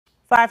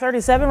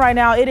5:37 right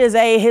now. It is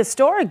a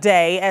historic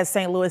day at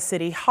St. Louis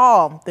City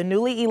Hall. The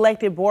newly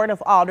elected Board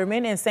of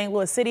Aldermen in St.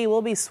 Louis City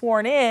will be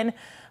sworn in.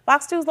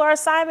 Fox 2's Laura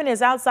Simon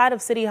is outside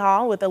of City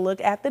Hall with a look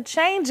at the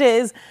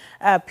changes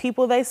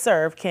people they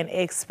serve can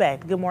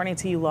expect. Good morning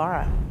to you,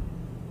 Laura.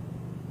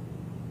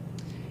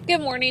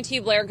 Good morning to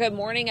you, Blair. Good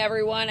morning,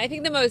 everyone. I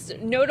think the most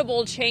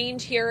notable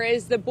change here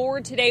is the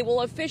board today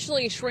will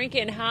officially shrink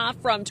in half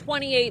from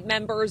 28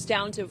 members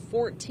down to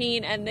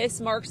 14, and this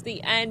marks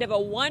the end of a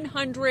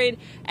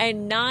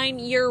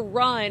 109-year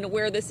run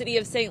where the city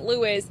of St.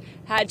 Louis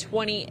had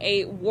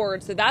 28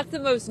 wards. So that's the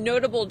most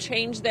notable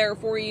change there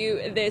for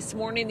you this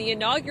morning. The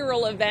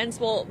inaugural events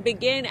will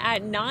begin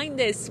at 9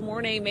 this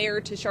morning. Mayor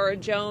Tashara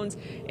Jones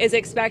is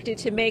expected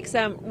to make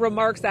some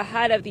remarks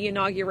ahead of the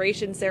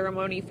inauguration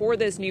ceremony for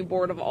this new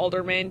Board of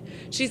Aldermen.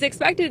 She's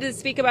expected to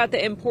speak about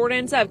the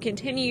importance of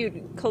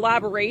continued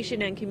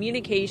collaboration and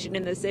communication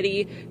in the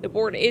city. The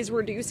board is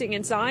reducing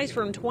in size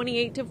from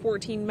 28 to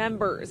 14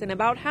 members, and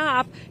about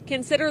half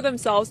consider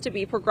themselves to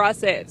be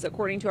progressives.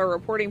 According to our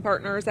reporting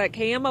partners at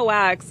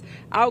KMOX,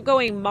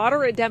 outgoing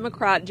moderate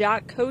Democrat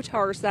Jack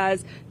Kotar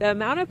says the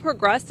amount of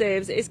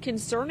progressives is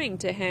concerning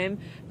to him,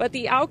 but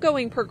the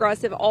outgoing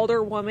progressive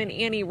Alderwoman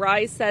Annie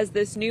Rice says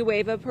this new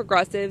wave of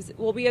progressives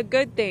will be a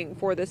good thing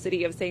for the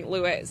city of St.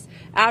 Louis.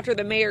 After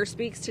the mayor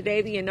speaks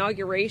today, the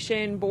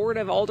inauguration Board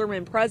of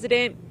Aldermen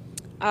president,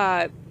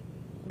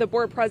 the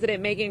board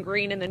president Megan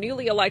Green, and the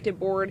newly elected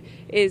board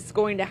is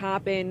going to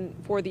happen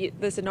for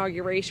this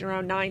inauguration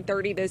around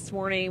 9:30 this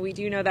morning. We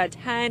do know that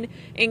 10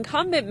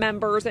 incumbent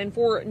members and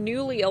 4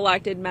 newly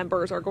elected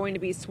members are going to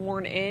be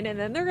sworn in, and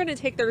then they're going to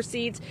take their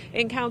seats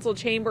in council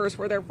chambers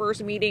for their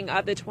first meeting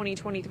of the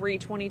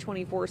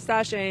 2023-2024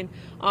 session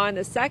on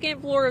the second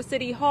floor of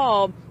City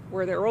Hall,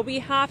 where there will be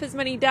half as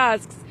many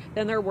desks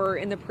than there were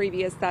in the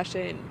previous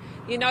session.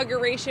 The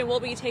inauguration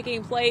will be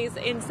taking place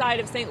inside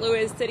of St.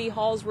 Louis City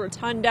Hall's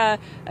Rotunda,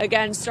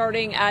 again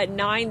starting at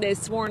 9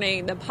 this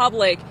morning. The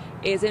public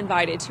is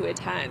invited to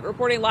attend.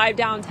 Reporting live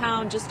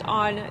downtown just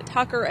on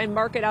Tucker and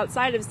Market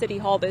outside of City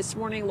Hall this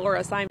morning,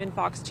 Laura Simon,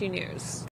 Fox 2 News.